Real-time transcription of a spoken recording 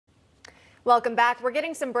Welcome back. We're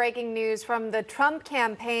getting some breaking news from the Trump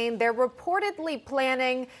campaign. They're reportedly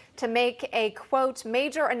planning to make a, quote,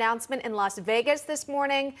 major announcement in Las Vegas this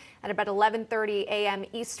morning at about 11:30 a.m.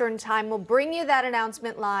 Eastern time. We'll bring you that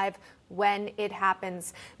announcement live when it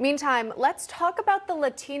happens. Meantime, let's talk about the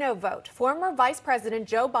Latino vote. Former Vice President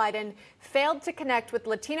Joe Biden failed to connect with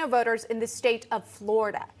Latino voters in the state of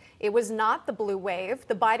Florida. It was not the blue wave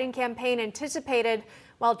the Biden campaign anticipated,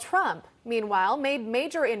 while Trump, meanwhile, made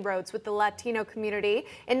major inroads with the Latino community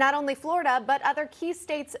in not only Florida, but other key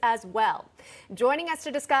states as well. Joining us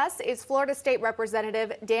to discuss is Florida State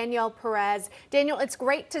Representative Daniel Perez. Daniel, it's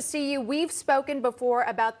great to see you. We've spoken before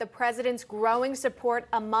about the president's growing support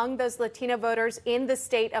among those Latino voters in the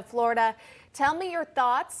state of Florida. Tell me your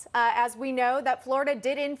thoughts, as we know that Florida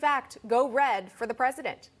did, in fact, go red for the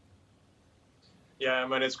president. Yeah,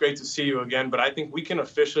 man, it's great to see you again, but I think we can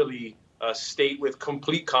officially state with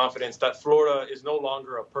complete confidence that Florida is no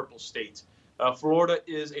longer a purple state. Florida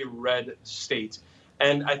is a red state.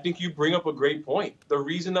 And I think you bring up a great point. The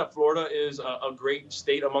reason that Florida is a great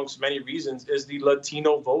state, amongst many reasons, is the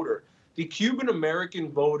Latino voter. The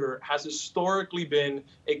Cuban-American voter has historically been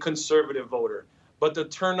a conservative voter. But the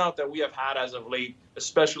turnout that we have had as of late,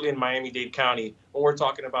 especially in Miami-Dade County, when we're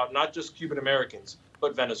talking about not just Cuban-Americans,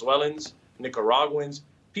 but Venezuelans, Nicaraguans,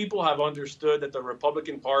 people have understood that the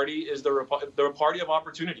Republican Party is the party of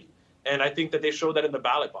opportunity. And I think that they showed that in the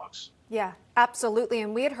ballot box. Yeah, absolutely.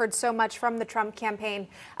 And we had heard so much from the Trump campaign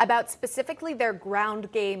about specifically their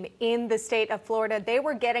ground game in the state of Florida. They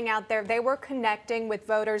were getting out there. They were connecting with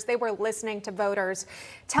voters. They were listening to voters.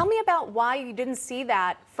 Tell me about why you didn't see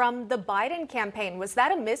that from the Biden campaign. Was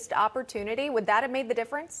that a missed opportunity? Would that have made the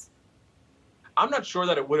difference? I'm not sure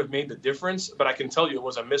that it would have made the difference, but I can tell you it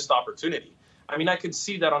was a missed opportunity. I mean, I could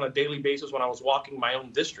see that on a daily basis when I was walking my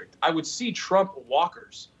own district. I would see Trump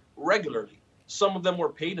walkers regularly. Some of them were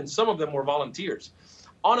paid and some of them were volunteers.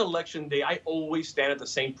 On election day, I always stand at the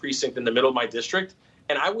same precinct in the middle of my district.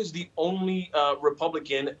 And I was the only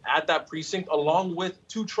Republican at that precinct, along with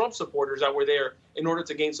two Trump supporters that were there in order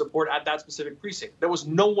to gain support at that specific precinct. There was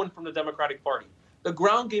no one from the Democratic Party. The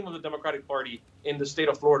ground game of the Democratic Party in the state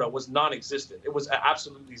of Florida was non-existent. It was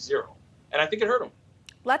absolutely zero. And I think it hurt them.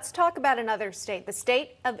 Let's talk about another state, the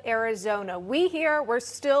state of Arizona. We're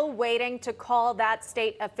still waiting to call that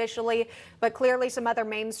state officially, but clearly some other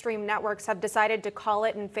mainstream networks have decided to call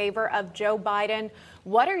it in favor of Joe Biden.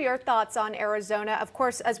 What are your thoughts on Arizona? Of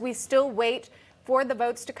course, as we still wait for the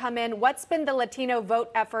votes to come in, what's been the Latino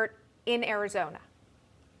vote effort in Arizona?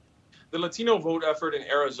 The Latino vote effort in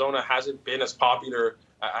Arizona hasn't been as popular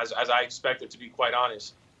as I expected, to be quite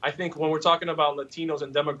honest. I think when we're talking about Latinos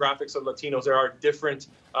and demographics of Latinos, there are different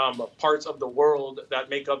parts of the world that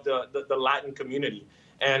make up the Latin community.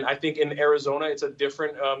 And I think in Arizona, it's a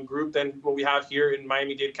different group than what we have here in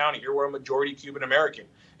Miami-Dade County. Here we're a majority Cuban-American.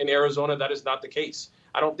 In Arizona, that is not the case.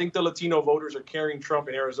 I don't think the Latino voters are carrying Trump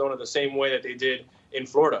in Arizona the same way that they did in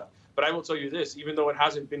Florida. But I will tell you this, even though it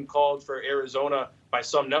hasn't been called for Arizona by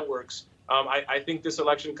some networks, I think this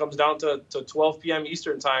election comes down to 12 p.m.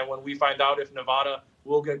 Eastern time when we find out if Nevada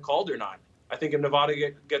will get called or not. I think if Nevada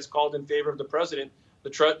gets called in favor of the president,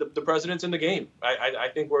 the president's in the game. I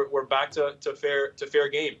think we're back to fair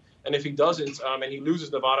game. And if he doesn't and he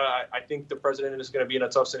loses Nevada, I think the president is going to be in a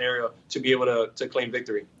tough scenario to be able to claim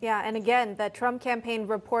victory. Yeah, and again, the Trump campaign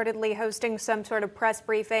reportedly hosting some sort of press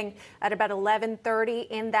briefing at about 11:30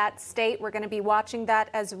 in that state. We're going to be watching that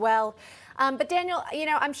as well. But Daniel, you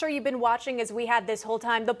know, I'm sure you've been watching as we had this whole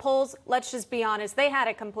time. The polls, let's just be honest, they had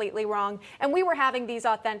it completely wrong. And we were having these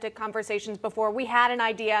authentic conversations before. We had an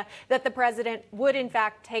idea that the president would, in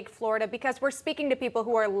fact, take Florida because we're speaking to people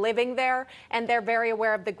who are living there and they're very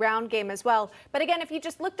aware of the ground game as well. But again, if you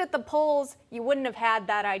just looked at the polls, you wouldn't have had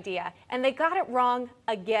that idea. And they got it wrong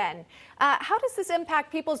again. How does this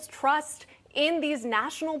impact people's trust in these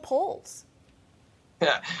national polls?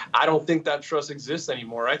 I don't think that trust exists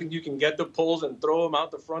anymore. I think you can get the polls and throw them out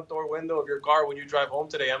the front door window of your car when you drive home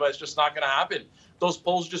today, Emma. It's just not going to happen. Those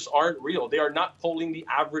polls just aren't real. They are not polling the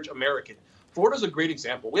average American. Florida's a great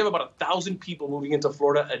example. We have about 1,000 people moving into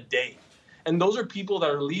Florida a day. And those are people that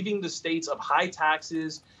are leaving the states of high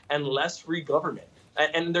taxes and less free government.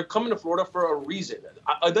 And they're coming to Florida for a reason.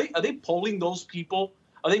 Are they polling those people?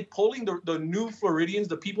 Are they polling the new Floridians,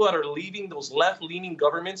 the people that are leaving those left-leaning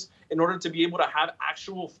governments in order to be able to have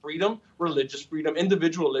actual freedom, religious freedom,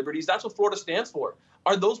 individual liberties? That's what Florida stands for.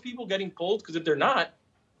 Are those people getting polled? Because if they're not,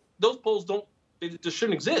 those polls they just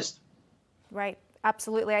shouldn't exist. Right.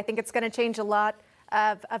 Absolutely. I think it's going to change a lot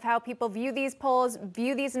of how people view these polls,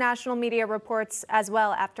 view these national media reports as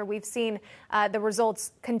well, after we've seen the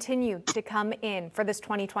results continue to come in for this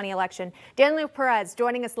 2020 election. Daniel Perez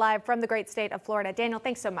joining us live from the great state of Florida. Daniel,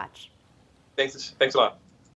 thanks so much. Thanks a lot.